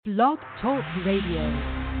Blog Talk Radio.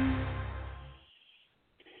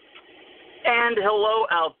 And hello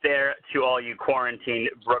out there to all you quarantined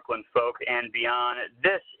Brooklyn folk and beyond.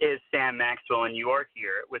 This is Sam Maxwell, and you are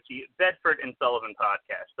here with the Bedford and Sullivan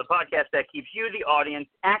podcast, the podcast that keeps you, the audience,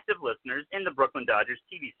 active listeners in the Brooklyn Dodgers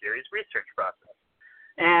TV series research process.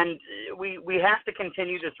 And we have to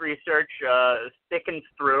continue this research, sticking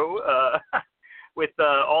through with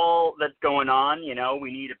all that's going on. You know,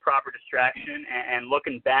 we need a proper distraction and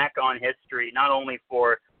looking back on history, not only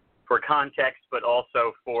for context, but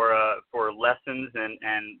also for lessons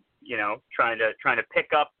and you know, trying to pick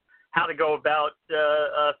up how to go about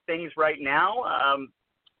things right now.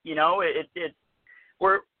 You know, it's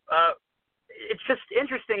just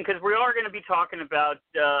interesting because we are going to be talking about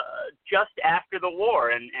just after the war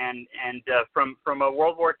and from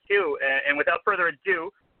World War II. And without further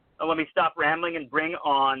ado, let me stop rambling and bring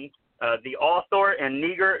on the author and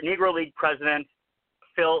Negro League president,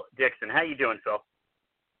 Phil Dixon. How you doing, Phil?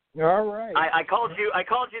 All right. I called you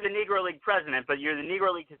the Negro League president, but you're the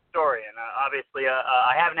Negro League historian. Obviously,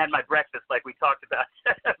 I haven't had my breakfast like we talked about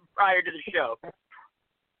prior to the show.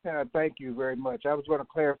 Thank you very much. I was going to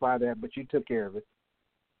clarify that, but you took care of it.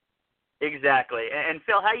 Exactly. And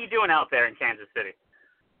Phil, how you doing out there in Kansas City?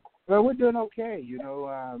 Well, we're doing okay. You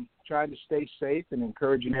know, trying to stay safe and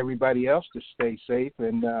encouraging everybody else to stay safe.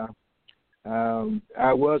 And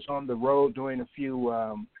I was on the road doing a few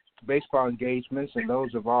baseball engagements, and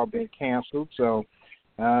those have all been canceled. So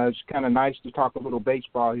it's kind of nice to talk a little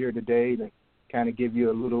baseball here today to kind of give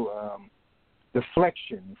you a little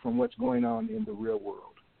deflection from what's going on in the real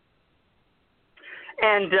world.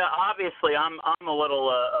 And obviously, I'm a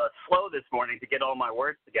little slow this morning to get all my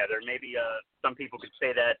words together. Maybe some people could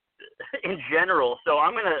say that in general. So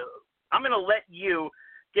I'm gonna let you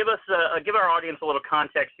give our audience a little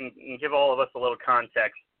context and give all of us a little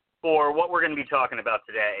context for what we're going to be talking about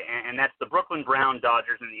today, and that's the Brooklyn Brown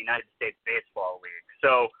Dodgers in the United States Baseball League.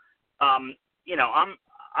 So, you know, I'm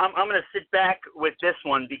going to sit back with this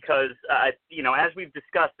one because, you know, as we've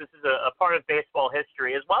discussed, this is a part of baseball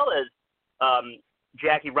history, as well as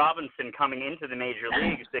Jackie Robinson coming into the major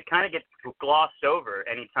leagues that kind of gets glossed over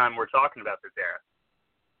anytime we're talking about this era.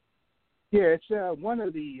 Yeah, it's one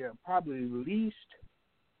of the probably least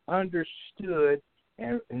understood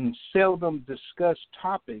and seldom discussed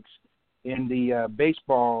topics in the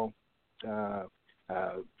baseball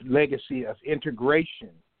legacy of integration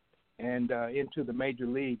and into the major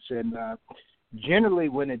leagues. And generally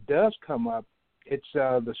when it does come up, it's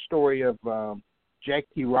the story of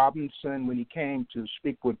Jackie Robinson when he came to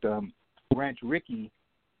speak with Branch Rickey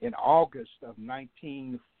in August of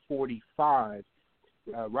 1945.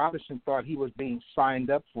 Robinson thought he was being signed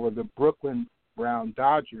up for the Brooklyn Brown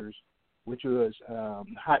Dodgers, which was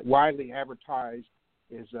widely advertised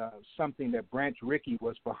as something that Branch Rickey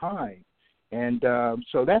was behind. And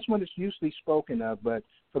so that's when it's usually spoken of. But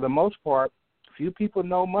for the most part, few people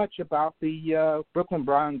know much about the Brooklyn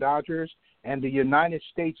Brown Dodgers and the United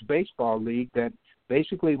States Baseball League that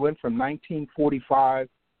basically went from 1945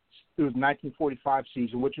 through the 1945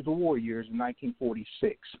 season, which is the war years, in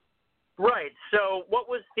 1946. Right. So, what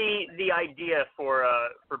was the idea for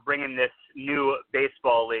bringing this new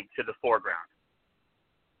baseball league to the foreground?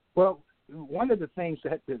 Well, one of the things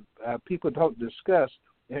that people don't discuss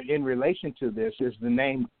in relation to this is the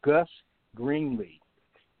name Gus Greenlee.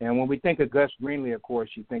 And when we think of Gus Greenlee, of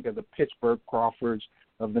course, you think of the Pittsburgh Crawfords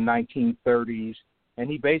of the 1930s, and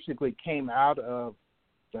he basically came out of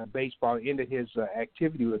baseball into his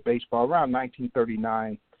activity with baseball around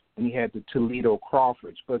 1939. And he had the Toledo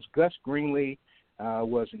Crawfords. But Gus Greenlee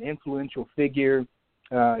was an influential figure.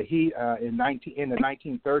 He in the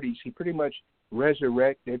 1930s, he pretty much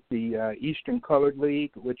resurrected the Eastern Colored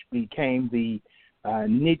League, which became the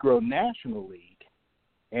Negro National League,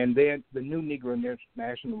 and then the new Negro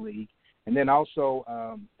National League, and then also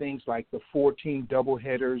things like the 14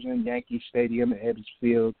 doubleheaders in Yankee Stadium at Ebbets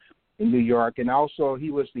Field in New York. And also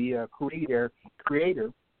he was the creator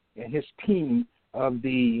and his team of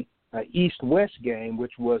the East-West game,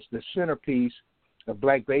 which was the centerpiece of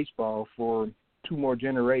black baseball for two more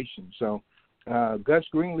generations. So Gus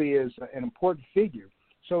Greenlee is an important figure.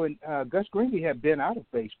 So Gus Greenlee had been out of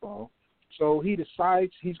baseball, so he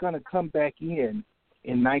decides he's going to come back in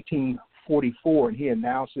 1944, and he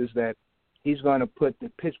announces that he's going to put the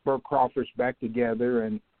Pittsburgh Crawfords back together,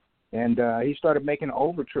 and he started making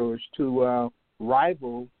overtures to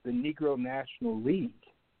rival the Negro National League.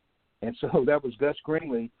 And so that was Gus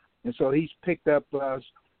Greenlee. And so he's picked up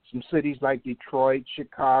some cities like Detroit,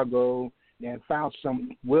 Chicago, and found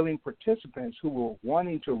some willing participants who were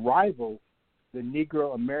wanting to rival the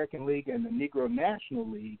Negro American League and the Negro National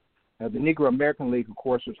League The Negro American League, of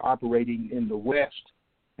course, was operating in the West.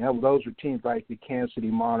 And those were teams like the Kansas City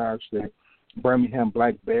Monarchs, the Birmingham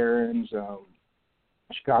Black Barons,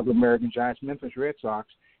 Chicago American Giants, Memphis Red Sox.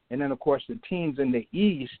 And then, of course, the teams in the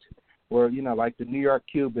East were, like the New York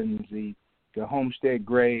Cubans, the Homestead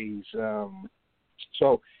Grays.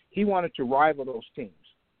 So he wanted to rival those teams.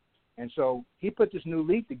 And so he put this new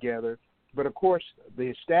league together. But, of course, the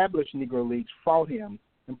established Negro Leagues fought him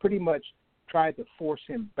and pretty much tried to force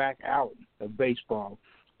him back out of baseball.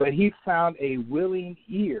 But he found a willing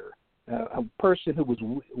ear, a person who was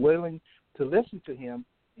willing to listen to him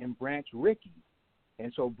in Branch Rickey.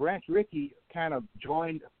 And so Branch Rickey kind of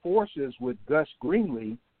joined forces with Gus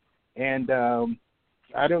Greenlee. And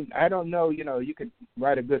I don't know, you could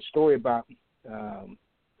write a good story about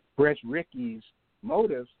Branch Rickey's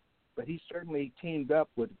motives, but he certainly teamed up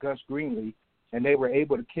with Gus Greenlee, and they were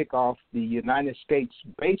able to kick off the United States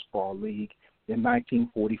Baseball League in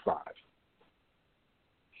 1945.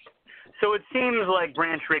 So it seems like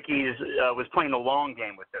Branch Rickey was playing the long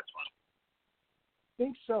game with this one. I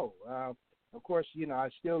think so. Of course, I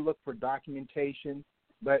still look for documentation,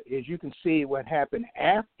 but as you can see what happened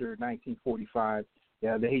after 1945,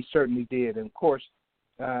 that he certainly did. And, of course,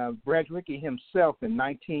 Branch Rickey himself in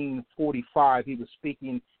 1945, he was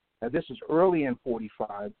speaking, this is early in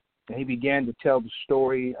 45, and he began to tell the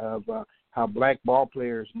story of how black ball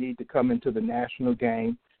players need to come into the national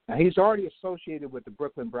game. Now, he's already associated with the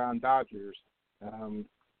Brooklyn Brown Dodgers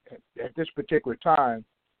at this particular time,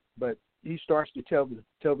 but he starts to tell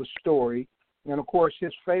the story. And, of course,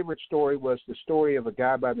 his favorite story was the story of a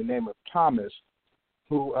guy by the name of Thomas,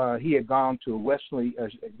 who he had gone to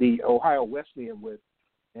the Ohio Wesleyan with.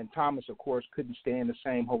 And Thomas, of course, couldn't stay in the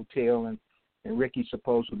same hotel, and Rickey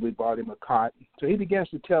supposedly bought him a cot. So he begins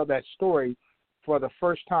to tell that story for the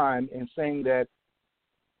first time and saying that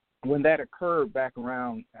when that occurred back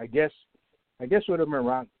around, I guess it would have been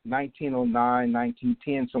around 1909,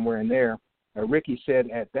 1910, somewhere in there, Rickey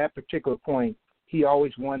said at that particular point he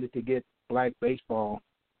always wanted to get black baseball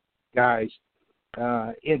guys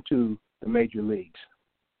into the major leagues.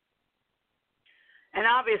 And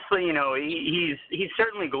obviously, he's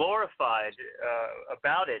certainly glorified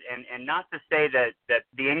about it, and not to say that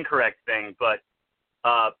the incorrect thing, but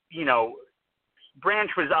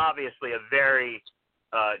Branch was obviously a very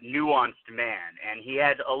nuanced man, and he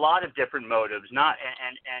had a lot of different motives. Not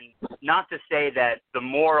to say that the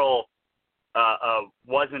moral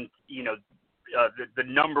wasn't the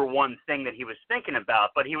number one thing that he was thinking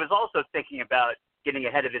about, but he was also thinking about getting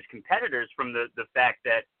ahead of his competitors from the fact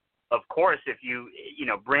that, of course, if you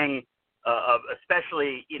bring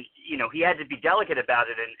especially he had to be delicate about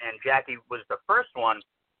it, and Jackie was the first one.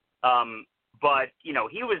 But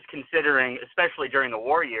he was considering, especially during the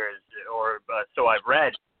war years, or so I've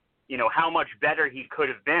read, how much better he could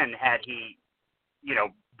have been had he,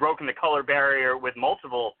 broken the color barrier with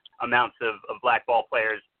multiple amounts of black ball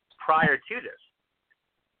players prior to this.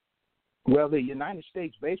 Well, the United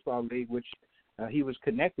States Baseball League, which he was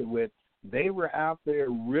connected with, they were out there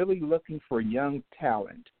really looking for young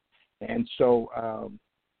talent. And so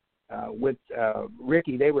with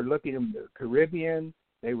Rickey, they were looking in the Caribbean.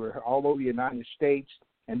 They were all over the United States.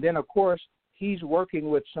 And then, of course, he's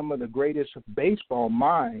working with some of the greatest baseball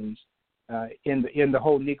minds in the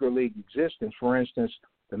whole Negro League existence. For instance,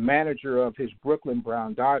 the manager of his Brooklyn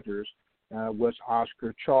Brown Dodgers was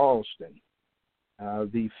Oscar Charleston.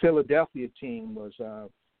 The Philadelphia team was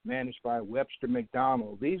managed by Webster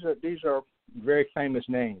McDonald. These are very famous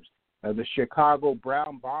names. The Chicago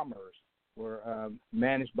Brown Bombers were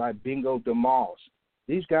managed by Bingo DeMoss.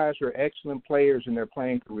 These guys were excellent players in their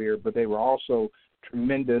playing career, but they were also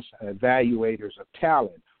tremendous evaluators of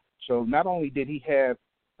talent. So not only did he have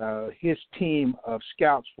his team of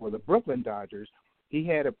scouts for the Brooklyn Dodgers, he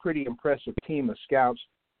had a pretty impressive team of scouts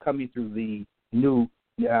coming through the new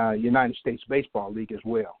United States Baseball League as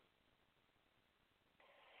well.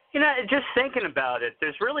 Just thinking about it,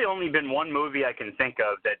 there's really only been one movie I can think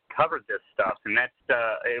of that covered this stuff, and that's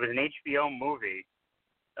it was an HBO movie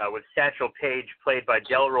with Satchel Paige, played by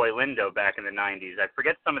Delroy Lindo back in the 90s. I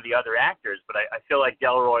forget some of the other actors, but I feel like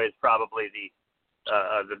Delroy is probably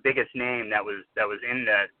the biggest name that was in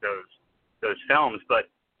those films. But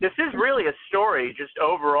this is really a story just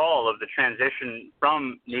overall of the transition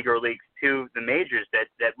from Negro Leagues to the majors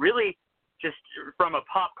that really, just from a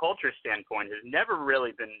pop culture standpoint, has never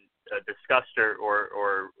really been discussed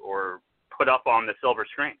or put up on the silver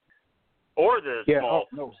screen, or the small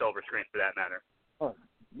silver screen for that matter. Oh,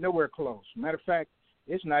 nowhere close. Matter of fact,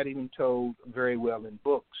 it's not even told very well in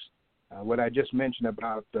books. What I just mentioned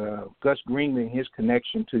about Gus Greenlee and his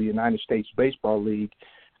connection to the United States Baseball League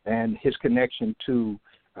and his connection to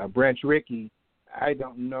Branch Rickey, I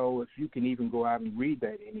don't know if you can even go out and read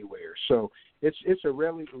that anywhere. So it's a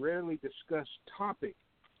rarely discussed topic,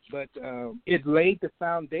 but it laid the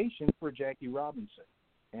foundation for Jackie Robinson.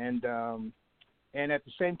 And at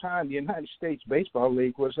the same time, the United States Baseball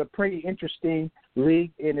League was a pretty interesting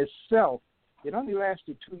league in itself. It only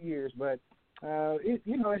lasted 2 years, but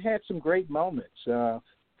it had some great moments.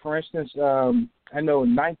 For instance, I know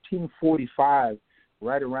in 1945,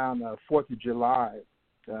 right around 4th of July,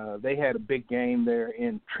 they had a big game there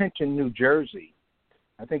in Trenton, New Jersey.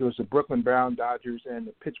 I think it was the Brooklyn Brown Dodgers and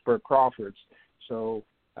the Pittsburgh Crawfords. So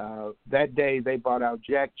that day they brought out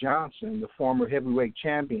Jack Johnson, the former heavyweight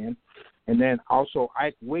champion, and then also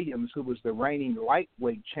Ike Williams, who was the reigning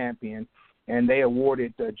lightweight champion, and they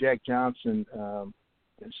awarded Jack Johnson,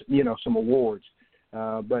 some awards.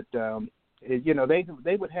 But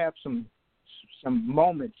they would have some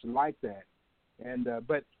moments like that, and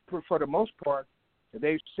but for the most part,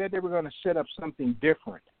 they said they were going to set up something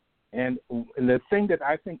different. And the thing that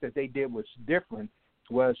I think that they did was different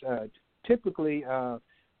was typically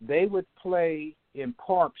they would play in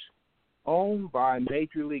parks owned by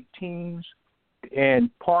major league teams and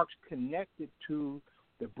parks connected to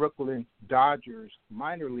the Brooklyn Dodgers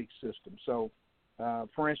minor league system. So,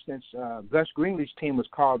 for instance, Gus Greenlee's team was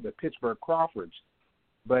called the Pittsburgh Crawfords.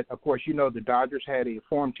 But, of course, the Dodgers had a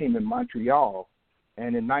farm team in Montreal.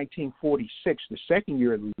 And in 1946, the second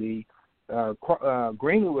year of the league,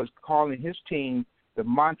 Greenlee was calling his team the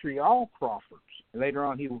Montreal Crawfords. Later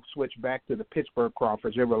on, he would switch back to the Pittsburgh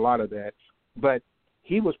Crawfords. There were a lot of that. But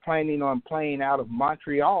he was planning on playing out of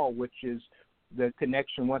Montreal, which is the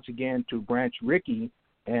connection, once again, to Branch Rickey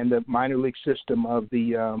and the minor league system of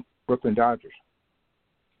the Brooklyn Dodgers.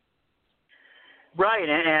 Right,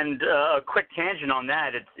 and a quick tangent on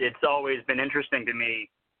that, it's always been interesting to me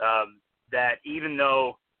that even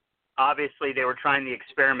though obviously they were trying the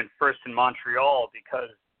experiment first in Montreal because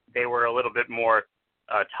they were a little bit more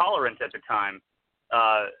tolerant at the time,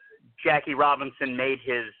 Jackie Robinson made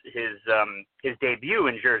his debut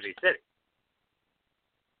in Jersey City.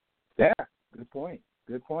 Yeah, good point.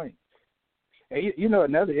 And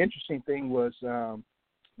another interesting thing was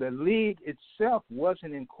the league itself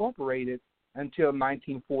wasn't incorporated until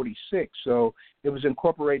 1946. So it was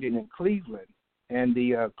incorporated in Cleveland, and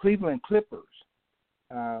the Cleveland Clippers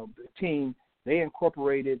team, they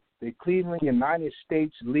incorporated the Cleveland United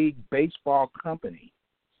States League Baseball Company.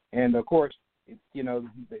 And, of course,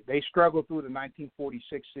 they struggled through the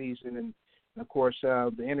 1946 season, and, of course,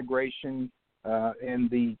 the integration and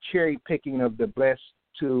the cherry-picking of the blessed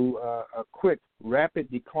to a quick,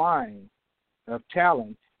 rapid decline of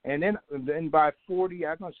talent. And then by 40,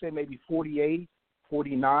 I'm going to say maybe 48,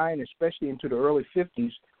 49, especially into the early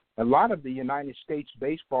 50s, a lot of the United States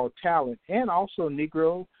baseball talent and also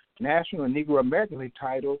Negro National and Negro American League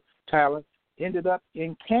talent ended up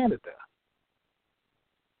in Canada.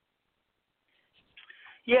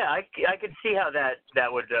 Yeah, I could see how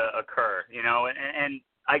that would occur, and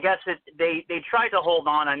I guess they tried to hold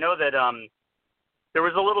on. I know that there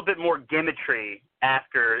was a little bit more gimmickry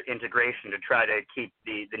after integration to try to keep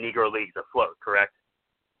the Negro Leagues afloat, correct?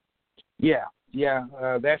 Yeah.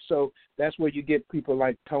 That's where you get people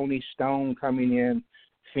like Tony Stone coming in,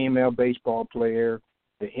 female baseball player.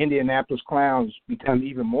 The Indianapolis Clowns become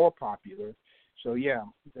even more popular. So yeah,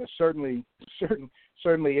 certainly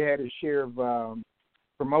it had a share of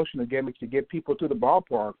promotional gimmicks to get people to the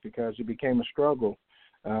ballpark because it became a struggle,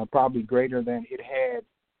 probably greater than it had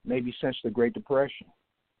maybe since the Great Depression.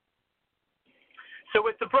 So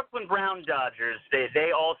with the Brooklyn Brown Dodgers,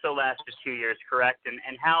 they also lasted 2 years, correct? And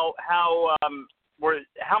how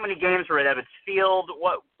many games were at Ebbets Field?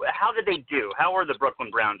 How did they do? How were the Brooklyn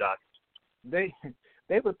Brown Dodgers?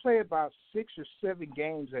 They would play about 6 or 7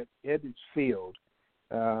 games at Ebbets Field,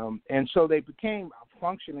 and so they became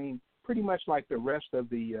functioning pretty much like the rest of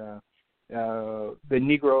the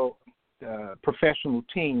Negro professional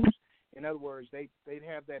teams. In other words, they'd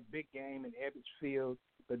have that big game in Ebbets Field,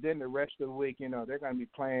 but then the rest of the week, they're going to be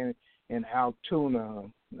playing in Altoona.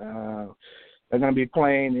 They're going to be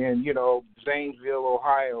playing in, Zanesville,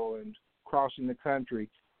 Ohio, and crossing the country.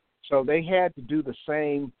 So they had to do the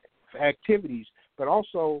same activities, but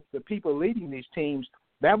also the people leading these teams,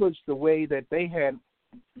 that was the way that they had,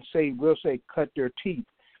 cut their teeth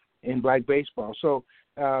in black baseball. So,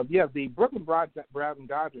 the Brooklyn Brown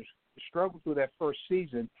Dodgers struggled through that first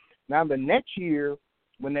season. Now, the next year,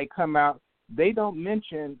 when they come out, they don't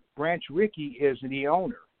mention Branch Rickey as the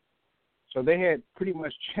owner. So they had pretty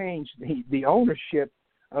much changed the ownership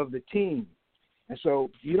of the team. And so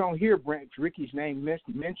you don't hear Branch Rickey's name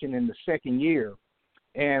mentioned in the second year.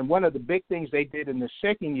 And one of the big things they did in the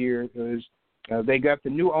second year is They got the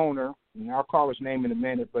new owner, and I'll call his name in a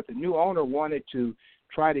minute, but the new owner wanted to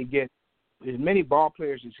try to get as many ball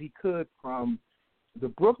players as he could from the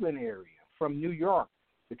Brooklyn area, from New York,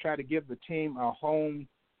 to try to give the team a home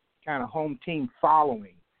team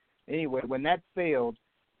following. Anyway, when that failed,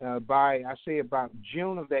 by about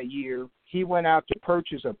June of that year, he went out to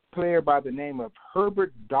purchase a player by the name of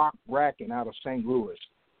Herbert Doc Bracken out of St. Louis.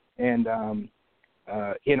 And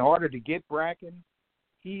in order to get Bracken,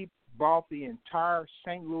 he bought the entire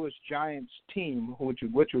St. Louis Giants team,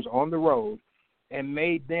 which was on the road, and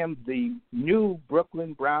made them the new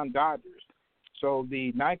Brooklyn Brown Dodgers. So the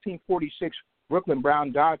 1946 Brooklyn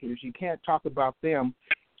Brown Dodgers, you can't talk about them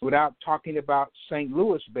without talking about St.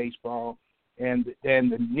 Louis baseball and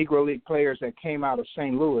the Negro League players that came out of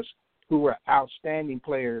St. Louis, who were outstanding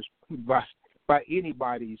players by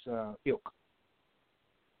anybody's ilk.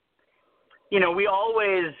 We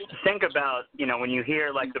always think about, when you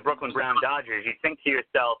hear like the Brooklyn Brown Dodgers, you think to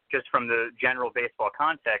yourself, just from the general baseball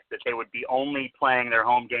context, that they would be only playing their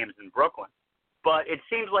home games in Brooklyn. But it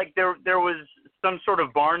seems like there was some sort of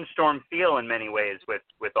barnstorm feel in many ways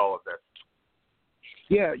with all of this.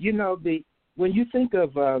 Yeah, when you think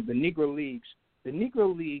of the Negro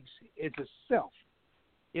Leagues itself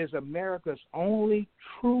is America's only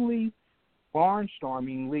truly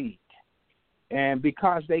barnstorming league. And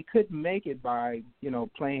because they couldn't make it by,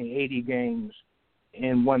 playing 80 games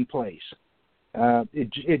in one place,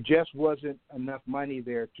 it just wasn't enough money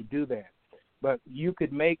there to do that. But you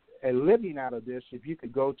could make a living out of this if you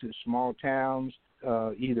could go to small towns,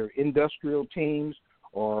 either industrial teams,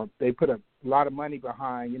 or they put a lot of money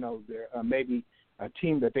behind, maybe a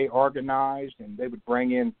team that they organized, and they would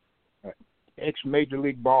bring in ex-major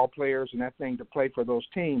league ball players and that thing to play for those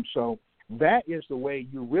teams. So that is the way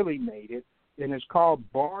you really made it, and it's called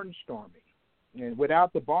barnstorming. And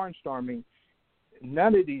without the barnstorming,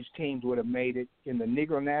 none of these teams would have made it in the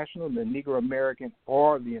Negro National, the Negro American,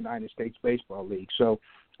 or the United States Baseball League. So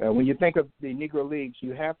when you think of the Negro Leagues,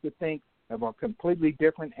 you have to think of a completely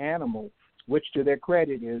different animal, which to their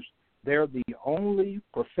credit is they're the only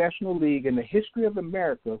professional league in the history of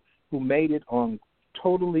America who made it on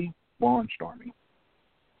totally barnstorming.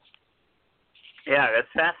 Yeah, that's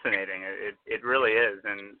fascinating. It really is.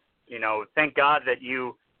 And, thank God that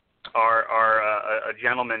you are a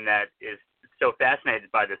gentleman that is so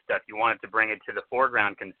fascinated by this stuff. You wanted to bring it to the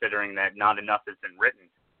foreground, considering that not enough has been written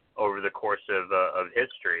over the course of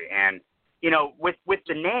history. And, with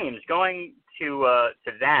the names, going to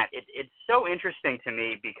that, it's so interesting to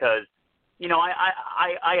me because,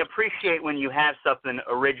 I appreciate when you have something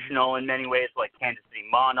original in many ways, like Kansas City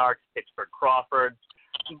Monarchs, Pittsburgh Crawfords,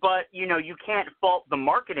 but, you can't fault the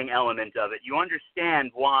marketing element of it. You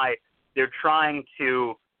understand why they're trying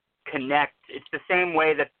to connect. It's the same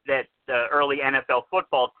way that the early NFL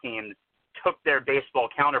football teams took their baseball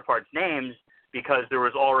counterparts' names because there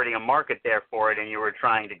was already a market there for it, and you were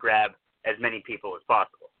trying to grab as many people as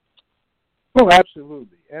possible. Oh,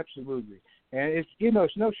 absolutely, absolutely. And it's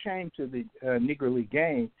it's no shame to the Negro League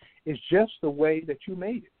game. It's just the way that you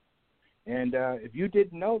made it. And if you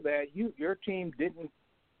didn't know that, your team didn't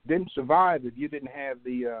survive if you didn't have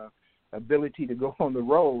the ability to go on the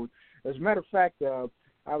road. As a matter of fact,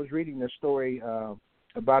 I was reading this story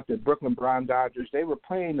about the Brooklyn Brown Dodgers. They were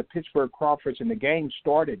playing the Pittsburgh Crawfords, and the game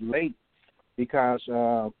started late because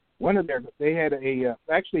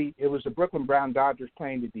actually it was the Brooklyn Brown Dodgers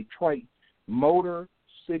playing the Detroit Motor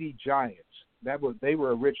City Giants. They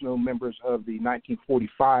were original members of the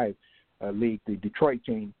 1945 league, the Detroit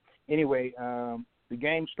team. Anyway, the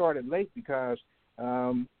game started late because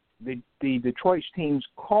the Detroit team's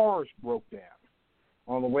cars broke down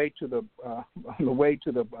on the way to the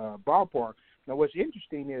ballpark. Now, what's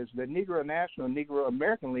interesting is the Negro National and Negro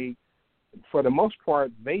American League, for the most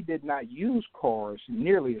part, they did not use cars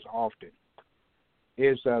nearly as often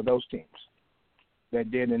as those teams that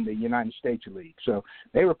did in the United States League. So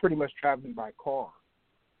they were pretty much traveling by car.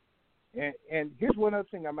 And here's one other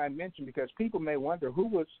thing I might mention, because people may wonder who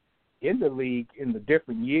was in the league in the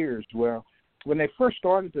different years. Well, when they first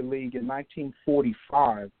started the league in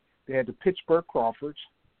 1945, they had the Pittsburgh Crawfords,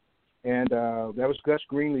 and that was Gus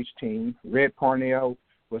Greenlee's team. Red Parnell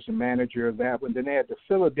was the manager of that one. Then they had the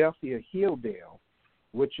Philadelphia Hilldale,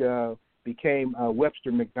 which became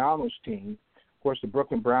Webster McDonald's team. Of course, the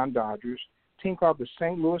Brooklyn Brown Dodgers, a team called the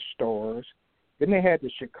St. Louis Stars. Then they had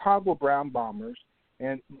the Chicago Brown Bombers.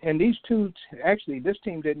 And these two, actually, this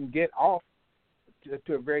team didn't get off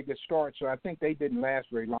to a very good start, so I think they didn't last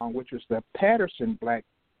very long, which was the Patterson Black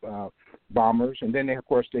Bombers. And then, of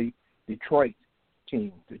course, the Detroit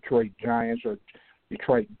team, Detroit Giants or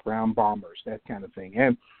Detroit Brown Bombers, that kind of thing.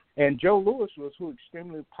 And And Joe Louis was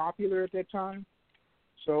extremely popular at that time.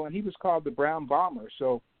 So, and he was called the Brown Bomber.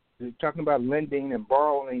 So, talking about lending and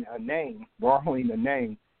borrowing a name.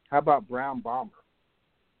 How about Brown Bomber?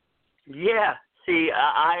 Yeah. See,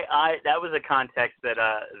 I that was a context that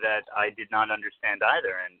I did not understand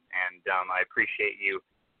either, and I appreciate you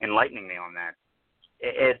enlightening me on that.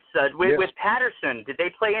 It's with Patterson. Did they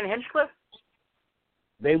play in Hinchcliffe?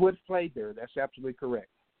 They would play there. That's absolutely correct.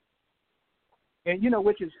 And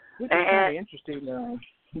which is kind of interesting.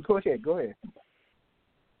 Go ahead.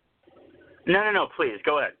 No, please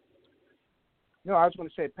go ahead. No, I was going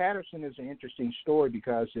to say Patterson is an interesting story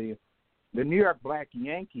because the New York Black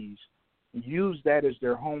Yankees used that as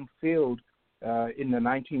their home field in the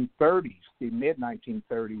 1930s, the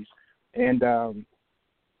mid-1930s. And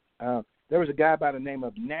there was a guy by the name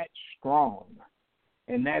of Nat Strong.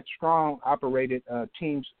 And Nat Strong operated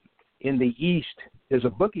teams in the East as a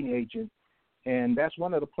booking agent. And that's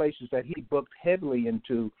one of the places that he booked heavily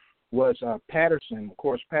into was Patterson. Of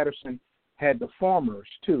course, Patterson had the Farmers,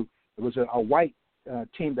 too. It was a white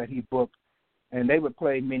team that he booked, and they would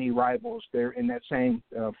play many rivals there in that same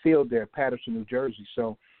field there, Patterson, New Jersey.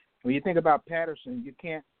 So when you think about Patterson, you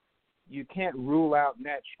can't rule out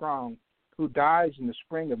Nat Strong, who dies in the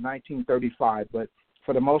spring of 1935. But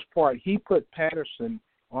for the most part, he put Patterson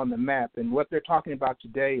on the map. And what they're talking about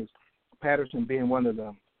today is Patterson being one of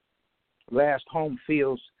the last home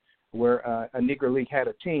fields where a Negro League had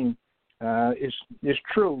a team is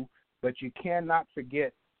true, but you cannot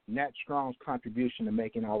forget Nat Strong's contribution to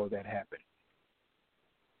making all of that happen.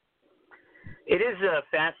 It is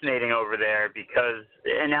fascinating over there because,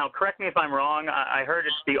 and now correct me if I'm wrong, I heard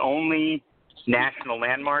it's the only national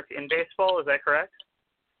landmark in baseball. Is that correct?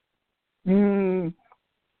 I'm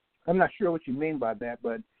not sure what you mean by that,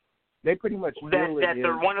 but they pretty much one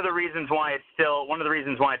of the reasons why it's still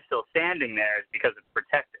standing there is because it's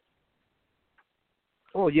protected.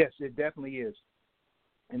 Oh yes, it definitely is,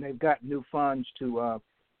 and they've got new funds to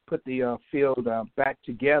put the field back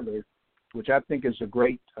together, which I think is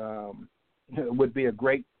would be a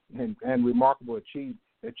great and remarkable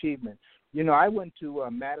achievement. I went to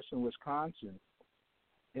Madison, Wisconsin,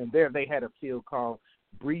 and there they had a field called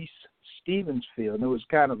Breese Stevens Field, and it was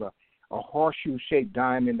kind of a horseshoe-shaped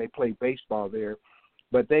diamond. They played baseball there,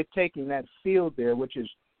 but they've taken that field there, which is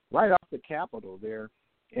right off the Capitol there,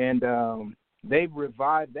 and they've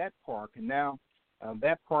revived that park, and now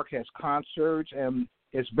that park has concerts, and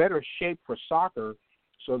it's better shaped for soccer,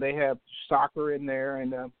 so they have soccer in there,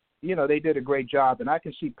 and they did a great job, and I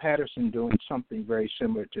can see Patterson doing something very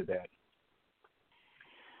similar to that.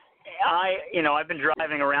 I've been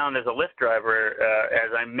driving around as a Lyft driver,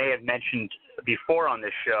 as I may have mentioned before on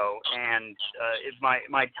this show, and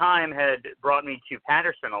my time had brought me to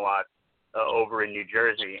Patterson a lot over in New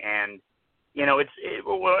Jersey, and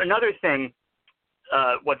another thing.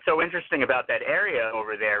 What's so interesting about that area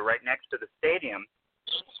over there, right next to the stadium,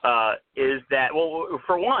 is that, well,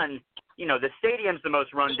 for one, the stadium's the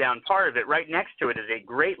most rundown part of it. Right next to it is a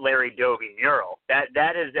great Larry Doby mural.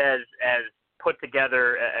 That is as put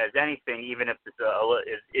together as anything, even if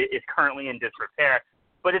it's currently in disrepair.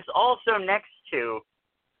 But it's also next to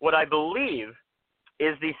what I believe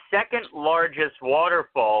is the second largest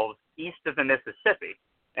waterfalls east of the Mississippi,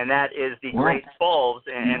 and that is the Great Falls,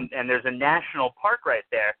 and there's a national park right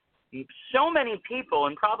there. So many people,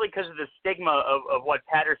 and probably because of the stigma of what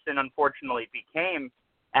Patterson unfortunately became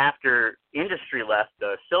after industry left,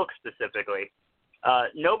 silk specifically,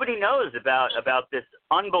 nobody knows about this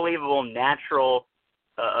unbelievable natural,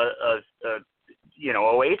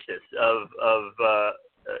 oasis of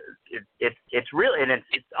it's really, and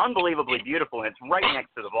it's unbelievably beautiful, and it's right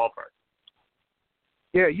next to the ballpark.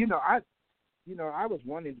 Yeah, I was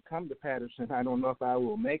wanting to come to Patterson. I don't know if I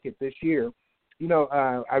will make it this year.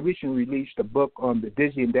 I recently released a book on the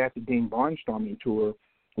Dizzy and Daffy Dean barnstorming tour,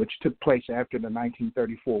 which took place after the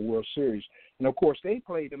 1934 World Series. And, of course, they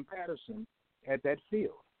played in Patterson at that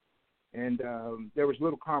field. And there was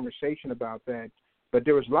little conversation about that, but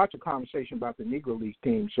there was lots of conversation about the Negro League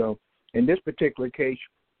team. So in this particular case,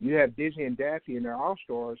 you have Dizzy and Daffy and their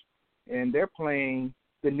All-Stars, and they're playing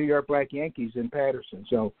the New York Black Yankees in Patterson.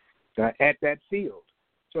 So at that field.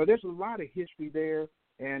 So there's a lot of history there,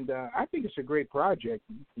 and I think it's a great project,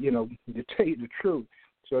 to tell you the truth.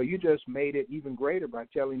 So you just made it even greater by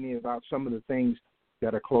telling me about some of the things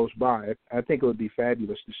that are close by. I think it would be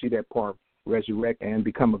fabulous to see that park resurrect and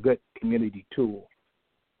become a good community tool.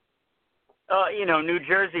 New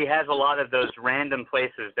Jersey has a lot of those random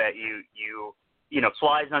places that you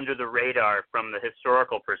flies under the radar from the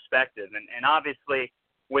historical perspective. And obviously,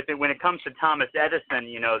 when it comes to Thomas Edison,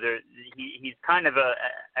 he's kind of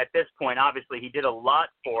at this point, obviously he did a lot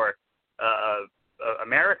for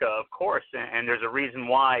America, of course, and there's a reason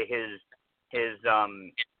why his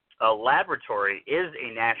laboratory is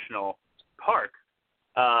a national park,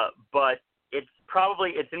 but it's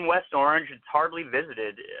in West Orange. It's hardly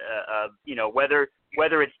visited.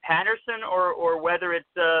 Whether it's Patterson or whether it's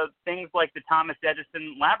things like the Thomas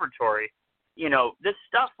Edison Laboratory. This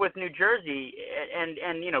stuff with New Jersey and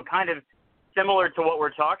kind of similar to what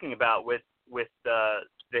we're talking about with the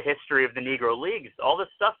history of the Negro Leagues, all this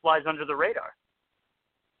stuff flies under the radar.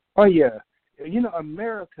 Oh, yeah.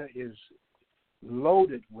 America is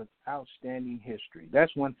loaded with outstanding history.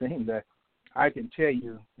 That's one thing that I can tell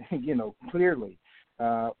you, clearly.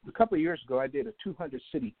 A couple of years ago, I did a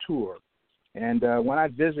 200-city tour. And when I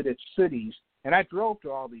visited cities, and I drove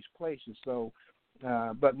to all these places,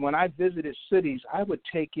 but when I visited cities, I would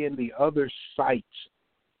take in the other sites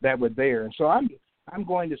that were there. And so I'm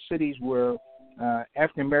going to cities where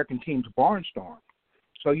African-American teams barnstormed.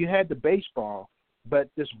 So you had the baseball, but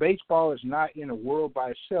this baseball is not in a world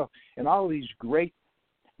by itself. And all of these great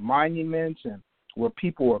monuments and where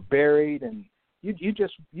people are buried, and you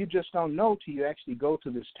just don't know till you actually go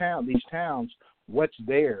to these towns, what's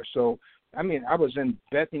there. So, I was in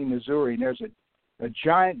Bethany, Missouri, and there's a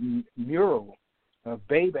giant mural of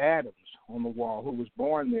Babe Adams on the wall, who was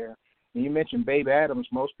born there. And you mentioned Babe Adams.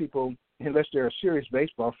 Most people, unless they're a serious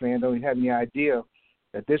baseball fan, don't even have any idea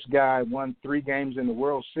that this guy won 3 games in the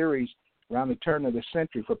World Series around the turn of the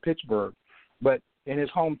century for Pittsburgh. But in his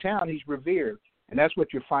hometown, he's revered. And that's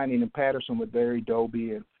what you're finding in Patterson with Barry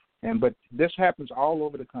Doby. But this happens all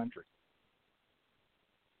over the country.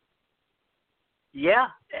 Yeah,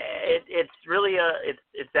 it's really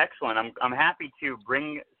it's excellent. I'm happy to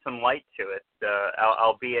bring some light to it,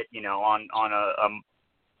 albeit on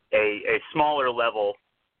a smaller level.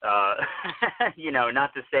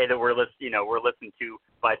 Not to say that we're listened to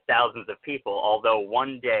by thousands of people. Although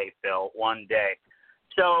one day, Phil, one day.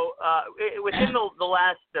 So within the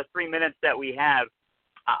last 3 minutes that we have,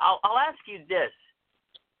 I'll ask you this.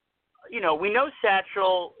 We know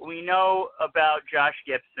Satchel, we know about Josh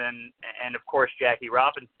Gibson, and of course Jackie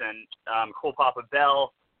Robinson, Cool Papa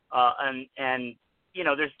Bell, and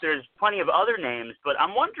there's plenty of other names. But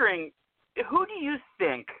I'm wondering, who do you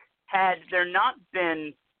think, had there not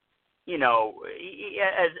been,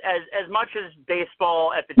 as much as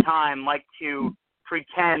baseball at the time liked to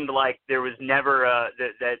pretend like there was never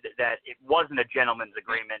that it wasn't a gentleman's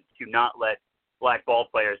agreement to not let black ball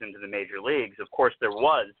players into the major leagues. Of course there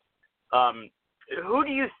was. Who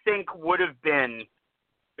do you think would have been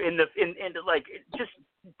just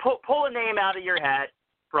pull a name out of your hat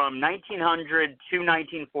from 1900 to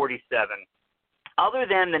 1947, other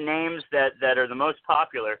than the names that are the most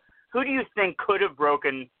popular? Who do you think could have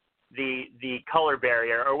broken the color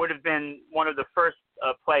barrier, or would have been one of the first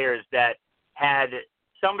players that had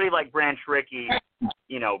somebody like Branch Rickey,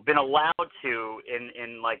 been allowed to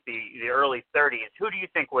in like the early 30s? Who do you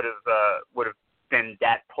think would have been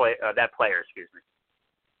that player? Excuse me.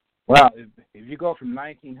 Well, if you go from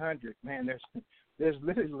 1900, man, there's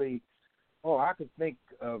literally, I could think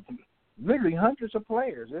of literally hundreds of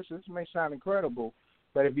players. This may sound incredible,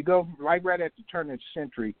 but if you go right at the turn of the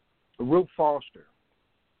century, Rube Foster,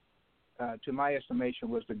 to my estimation,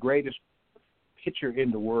 was the greatest pitcher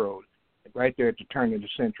in the world right there at the turn of the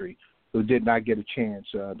century, who did not get a chance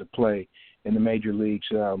to play in the major leagues.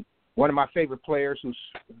 One of my favorite players who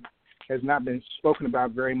has not been spoken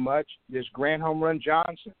about very much is Grant Home Run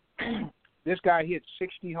Johnson. This guy hit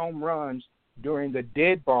 60 home runs during the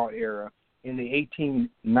dead ball era in the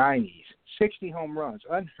 1890s. 60 home runs,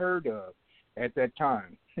 unheard of at that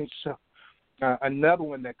time. So another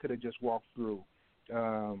one that could have just walked through.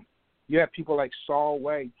 You have people like Saul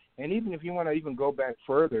Wade, and even if you want to even go back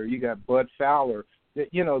further, you got Bud Fowler.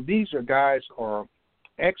 These are guys are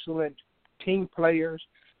excellent team players,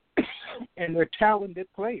 and they're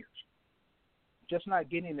talented players, just not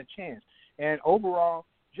getting a chance. And overall,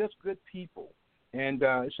 just good people. And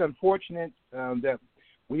it's unfortunate that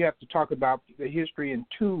we have to talk about the history in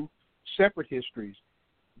two separate histories.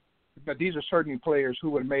 But these are certainly players who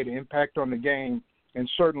would have made an impact on the game and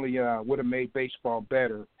certainly would have made baseball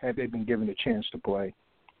better had they been given a chance to play.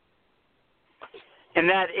 And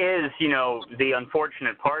that is, the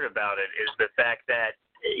unfortunate part about it is the fact that,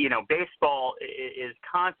 baseball is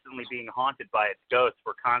constantly being haunted by its ghosts.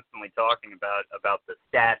 We're constantly talking about the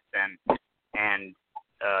stats and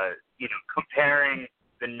comparing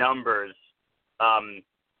the numbers.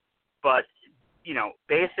 But,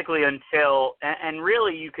 basically until, and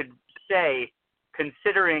really you could say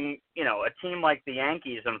considering, a team like the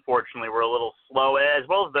Yankees, unfortunately, were a little slow, as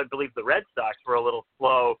well as I believe the Red Sox were a little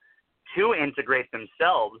slow to integrate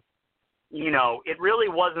themselves. It really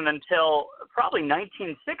wasn't until probably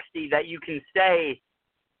 1960 that you can say,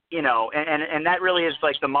 and that really is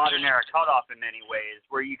like the modern era cutoff in many ways,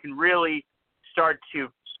 where you can really start to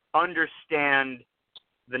understand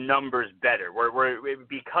the numbers better, where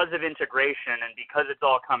because of integration and because it's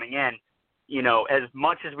all coming in, as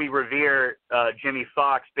much as we revere Jimmy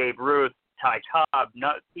Fox, Babe Ruth, Ty Cobb,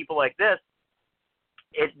 people like this,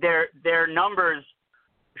 their numbers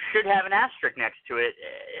should have an asterisk next to it,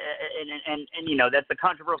 and that's a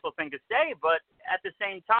controversial thing to say, but at the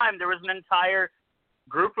same time, there was an entire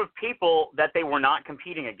group of people that they were not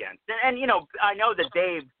competing against. And I know that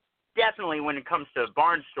Dave definitely, when it comes to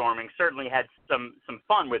barnstorming, certainly had some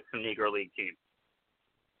fun with some Negro League teams.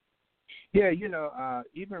 Yeah,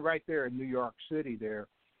 even right there in New York City there,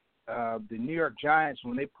 the New York Giants,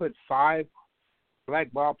 when they put 5 black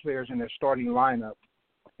ball players in their starting lineup,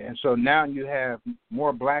 and so now you have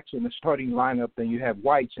more blacks in the starting lineup than you have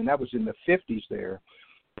whites, and that was in the 50s there.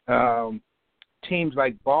 Teams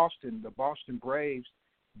like Boston, the Boston Braves,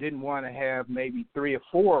 didn't want to have maybe 3 or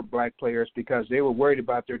 4 black players because they were worried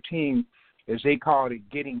about their team, as they called it,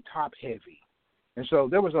 getting top-heavy. And so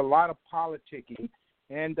there was a lot of politicking,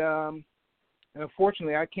 and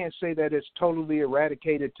unfortunately, I can't say that it's totally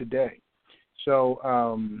eradicated today. So,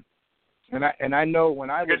 and I know when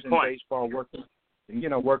I was in baseball working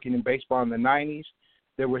in baseball in the 90s,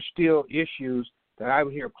 there were still issues that I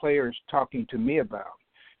would hear players talking to me about.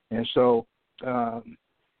 And so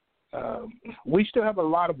we still have a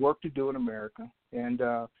lot of work to do in America, and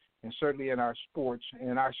certainly in our sports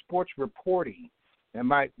and our sports reporting. And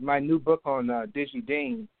my new book on Dizzy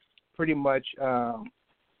Dean pretty much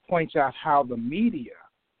points out how the media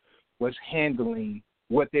was handling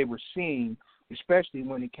what they were seeing, especially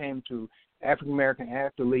when it came to African-American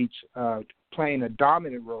athletes playing a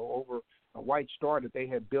dominant role over a white star that they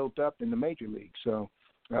had built up in the major league. So,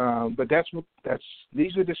 but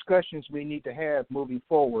these are discussions we need to have moving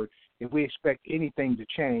forward if we expect anything to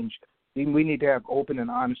change. We need to have open and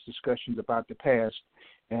honest discussions about the past,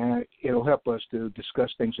 and it'll help us to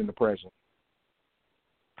discuss things in the present.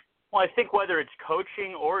 Well, I think whether it's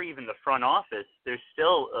coaching or even the front office, there's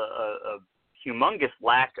still a humongous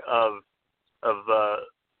lack of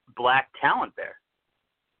black talent there.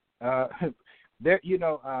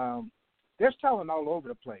 There's talent all over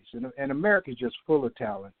the place, and America is just full of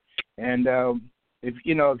talent. And if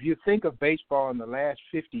you think of baseball in the last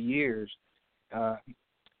 50 years,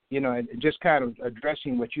 and just kind of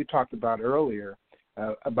addressing what you talked about earlier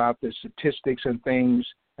about the statistics and things,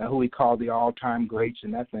 who we call the all-time greats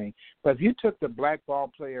and that thing. But if you took the black ball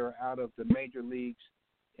player out of the major leagues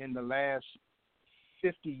in the last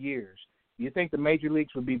 50 years, do you think the major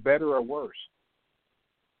leagues would be better or worse?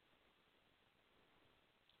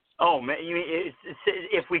 Oh, man, you mean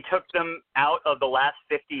if we took them out of the last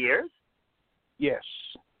 50 years? Yes.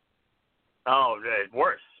 Oh,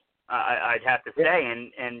 worse. I'd have to say,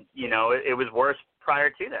 and it was worse prior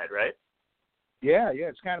to that, right? Yeah,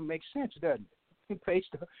 it kind of makes sense, doesn't it?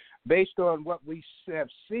 Based on what we have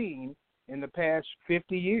seen in the past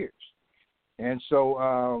 50 years. And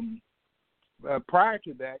so prior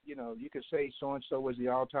to that, you could say so-and-so was the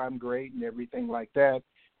all-time great and everything like that,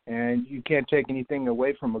 and you can't take anything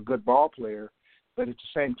away from a good ball player. But at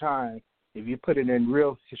the same time, if you put it in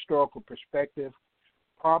real historical perspective,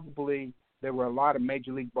 probably there were a lot of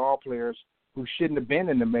major league ball players who shouldn't have been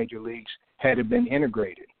in the major leagues had it been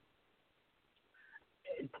integrated.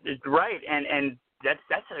 Right, and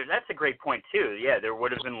that's a great point too. Yeah, there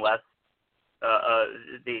would have been less.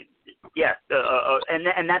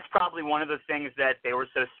 And that's probably one of the things that they were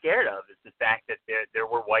so scared of, is the fact that there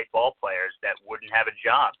were white ball players that wouldn't have a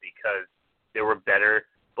job because there were better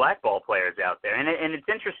black ball players out there. And it's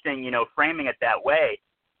interesting, framing it that way,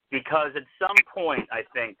 because at some point, I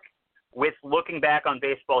think, with looking back on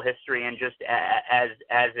baseball history and just as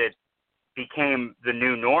it became the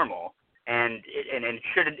new normal. And it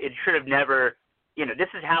should have never,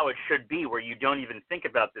 this is how it should be, where you don't even think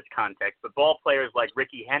about this context. But ball players like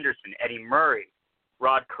Ricky Henderson, Eddie Murray,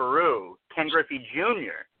 Rod Carew, Ken Griffey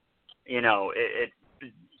Jr.,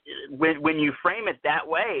 when you frame it that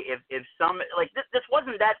way, if some, like this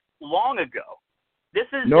wasn't that long ago. This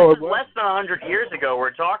is less than 100 years ago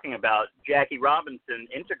we're talking about Jackie Robinson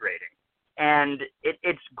integrating. And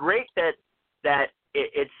it's great that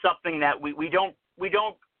it's something that we don't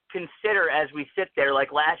consider as we sit there,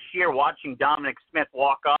 like last year watching Dominic Smith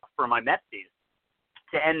walk off for my Metsies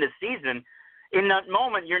to end the season. In that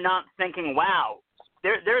moment, you're not thinking, wow,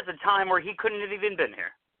 there's a time where he couldn't have even been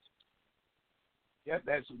here. Yep,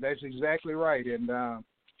 that's exactly right.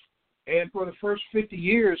 And for the first 50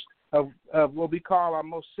 years of what we call our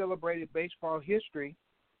most celebrated baseball history,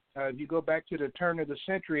 if you go back to the turn of the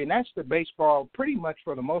century, and that's the baseball pretty much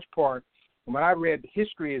for the most part. When I read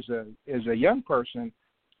history as a young person,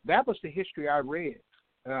 that was the history I read.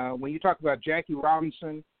 When you talk about Jackie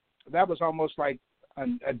Robinson, that was almost like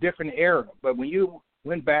a different era. But when you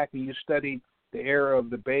went back and you studied the era of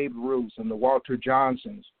the Babe Ruths and the Walter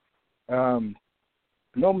Johnsons,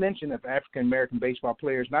 no mention of African-American baseball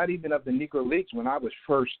players, not even of the Negro Leagues when I was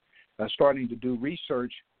first starting to do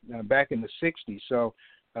research back in the 60s. So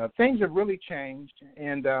things have really changed,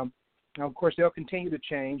 and of course they'll continue to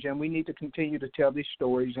change, and we need to continue to tell these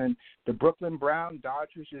stories. And the Brooklyn Brown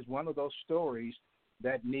Dodgers is one of those stories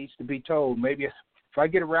that needs to be told. Maybe if I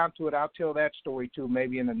get around to it, I'll tell that story too,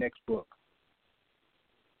 maybe in the next book.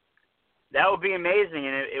 That would be amazing,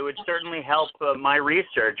 and it would certainly help my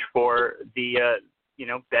research for the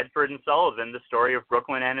Bedford and Sullivan, the story of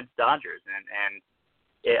Brooklyn and its Dodgers. And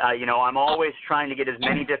I'm always trying to get as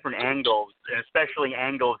many different angles, especially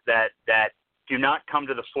angles that do not come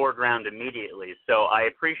to the foreground immediately. So I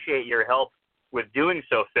appreciate your help with doing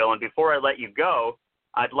so, Phil. And before I let you go,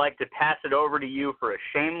 I'd like to pass it over to you for a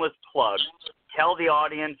shameless plug. Tell the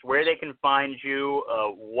audience where they can find you,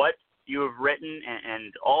 what you have written,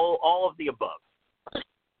 and all of the above.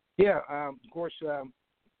 Yeah, of course,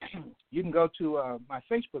 you can go to my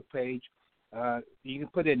Facebook page. You can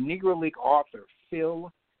put in Negro League author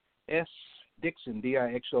Phil S. Dixon,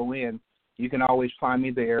 Dixon. You can always find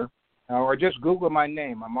me there. Or just Google my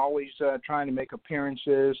name. I'm always trying to make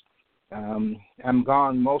appearances. I'm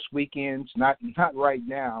gone most weekends, not right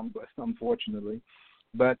now, but unfortunately.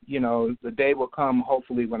 But, the day will come,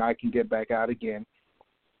 hopefully, when I can get back out again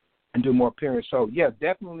and do more appearances. So, yeah,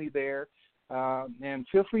 definitely there. And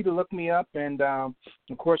feel free to look me up. And,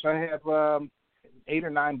 of course, I have 8 or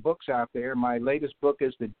 9 books out there. My latest book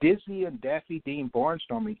is the Dizzy and Daffy Dean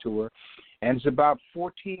Barnstorming Tour, and it's about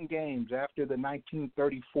 14 games after the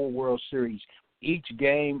 1934 World Series. Each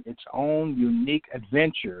game its own unique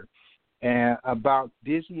adventure about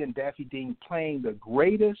Dizzy and Daffy Dean playing the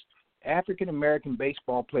greatest African-American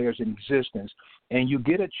baseball players in existence, and you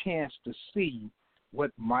get a chance to see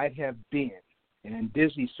what might have been. And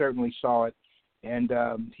Dizzy certainly saw it, and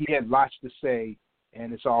he had lots to say,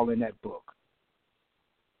 and it's all in that book.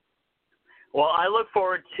 Well, I look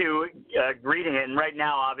forward to reading it, and right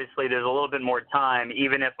now, obviously, there's a little bit more time,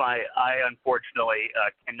 even if I unfortunately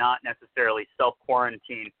cannot necessarily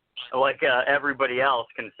self-quarantine like everybody else,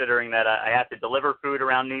 considering that I have to deliver food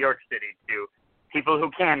around New York City to people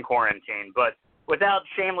who can quarantine. But without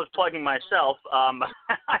shameless plugging myself,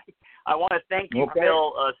 I want to thank you,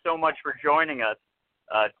 Phil, so much for joining us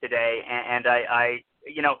today. And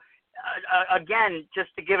again, just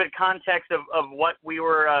to give it context of what we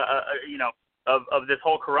were, of this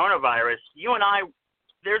whole coronavirus, you and I,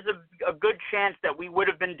 there's a good chance that we would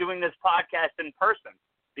have been doing this podcast in person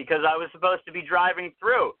because I was supposed to be driving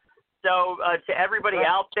through. So to everybody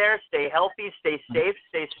out there, stay healthy, stay safe,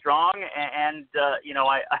 stay strong, and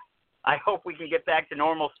I hope we can get back to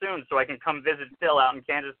normal soon so I can come visit Phil out in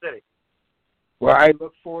Kansas City. Well, I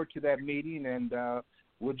look forward to that meeting, and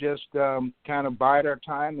we'll just kind of bide our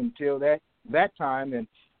time until that time, and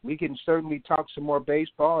we can certainly talk some more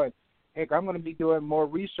baseball. And heck, I'm going to be doing more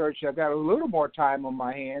research. I've got a little more time on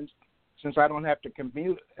my hands since I don't have to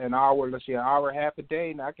commute an hour and a half a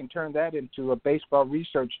day, and I can turn that into a baseball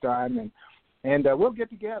research time, and we'll get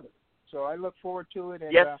together. So I look forward to it,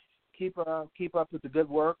 and yes. Keep up with the good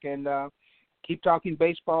work, and keep talking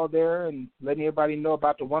baseball there and letting everybody know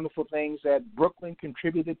about the wonderful things that Brooklyn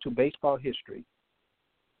contributed to baseball history.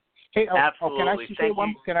 Hey, absolutely.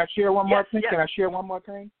 Can I share one more thing? Yes. Can I share one more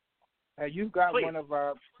thing? You've got Please. one of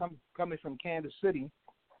our coming from Kansas City.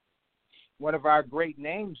 One of our great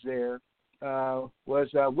names there was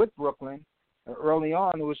with Brooklyn early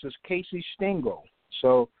on. It was this Casey Stengel.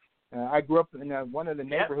 So I grew up in one of the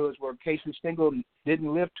neighborhoods where Casey Stengel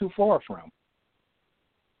didn't live too far from.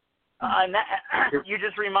 And you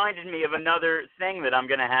just reminded me of another thing that I'm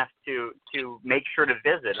going to have to make sure to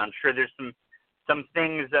visit. I'm sure there's some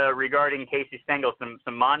things regarding Casey Stengel, some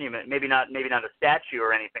monument, maybe not a statue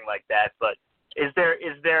or anything like that, but is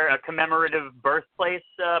there a commemorative birthplace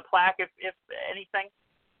plaque, if anything?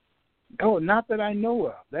 Oh, not that I know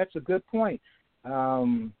of. That's a good point.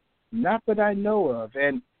 Not that I know of,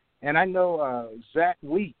 and I know Zach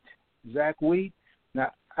Wheat.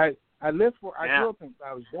 Now I grew up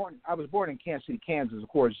I was born in Kansas City, Kansas. Of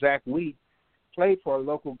course, Zach Wheat played for a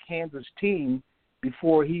local Kansas team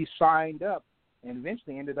before he signed up and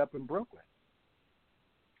eventually ended up in Brooklyn.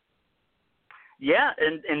 Yeah,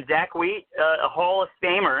 and Zach Wheat, a Hall of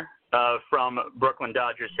Famer from Brooklyn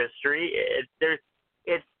Dodgers history. There's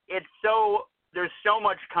so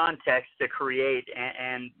much context to create,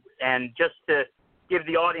 and just to give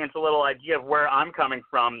the audience a little idea of where I'm coming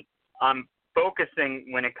from, I'm focusing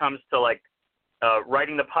when it comes to like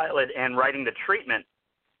writing the pilot and writing the treatment.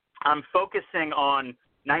 I'm focusing on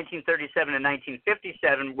 1937 and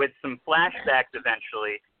 1957 with some flashbacks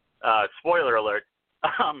eventually. Spoiler alert.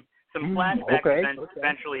 Some flashbacks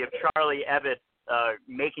eventually of Charlie Ebbets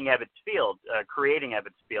making Ebbets Field, creating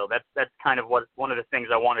Ebbets Field. That's kind of one of the things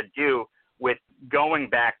I want to do with going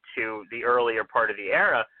back to the earlier part of the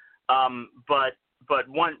era. But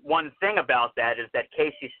one thing about that is that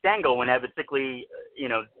Casey Stengel, when basically,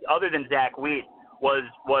 other than Zach Wheat, was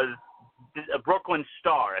a Brooklyn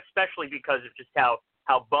star, especially because of just how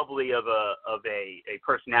bubbly of a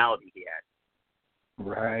personality he had.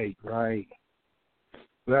 Right.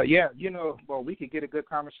 Well, yeah, we could get a good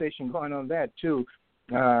conversation going on that too.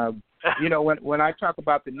 When I talk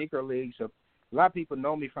about the Negro Leagues, a lot of people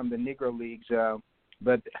know me from the Negro Leagues,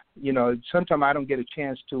 but sometimes I don't get a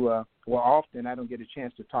chance to. Often I don't get a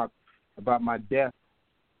chance to talk about my depth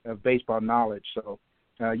of baseball knowledge. So,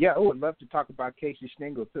 I would love to talk about Casey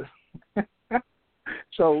Stengel too.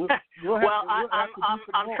 So I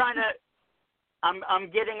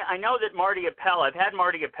know that Marty Appel, I've had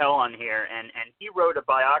Marty Appel on here, and he wrote a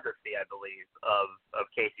biography, I believe, of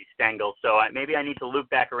Casey Stengel. So maybe I need to loop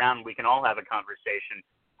back around and we can all have a conversation.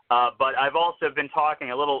 But I've also been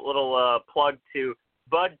talking a little plug to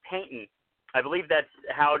Bud Payton. I believe that's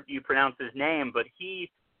how you pronounce his name, but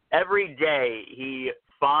every day he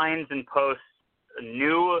finds and posts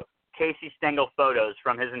new Casey Stengel photos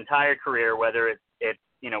from his entire career, whether it's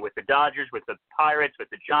with the Dodgers, with the Pirates, with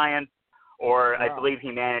the Giants, or I believe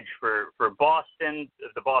he managed for Boston,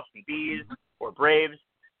 the Boston Bees, or Braves.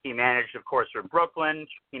 He managed, of course, for Brooklyn.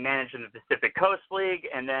 He managed in the Pacific Coast League,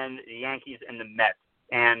 and then the Yankees and the Mets.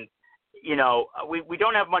 And, we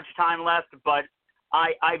don't have much time left, but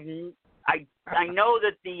I know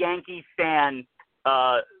that the Yankee fan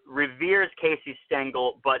reveres Casey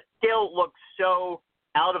Stengel, but still looks so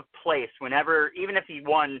out of place whenever, even if he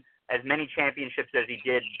won as many championships as he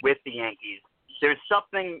did with the Yankees, there's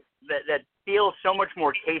something that feels so much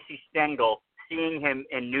more Casey Stengel seeing him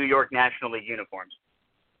in New York National League uniforms.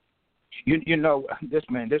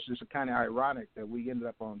 This is kind of ironic that we ended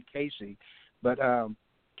up on Casey, but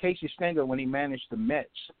Casey Stengel, when he managed the Mets,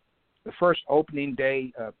 the first opening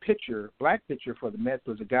day black pitcher for the Mets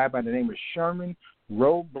was a guy by the name of Sherman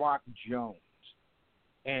Roadblock Jones.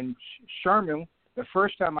 And Sherman, the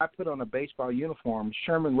first time I put on a baseball uniform,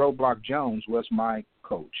 Sherman Roadblock Jones was my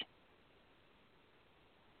coach.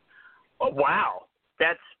 Oh, wow.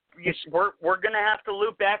 We're going to have to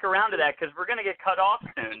loop back around to that because we're going to get cut off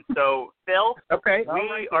soon. So, Phil,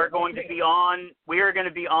 we are going to be on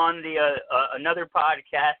the another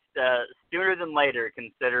podcast sooner than later,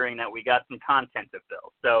 considering that we got some content to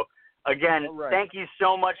fill. So, again, Thank you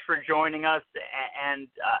so much for joining us, and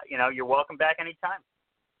you're welcome back anytime.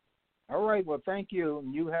 All right. Well, thank you.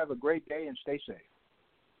 You have a great day and stay safe.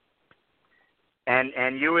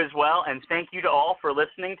 And you as well. And thank you to all for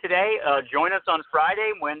listening today. Join us on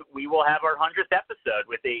Friday when we will have our 100th episode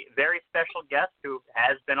with a very special guest who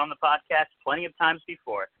has been on the podcast plenty of times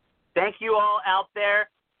before. Thank you all out there,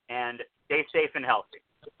 and stay safe and healthy.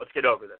 Let's get over this.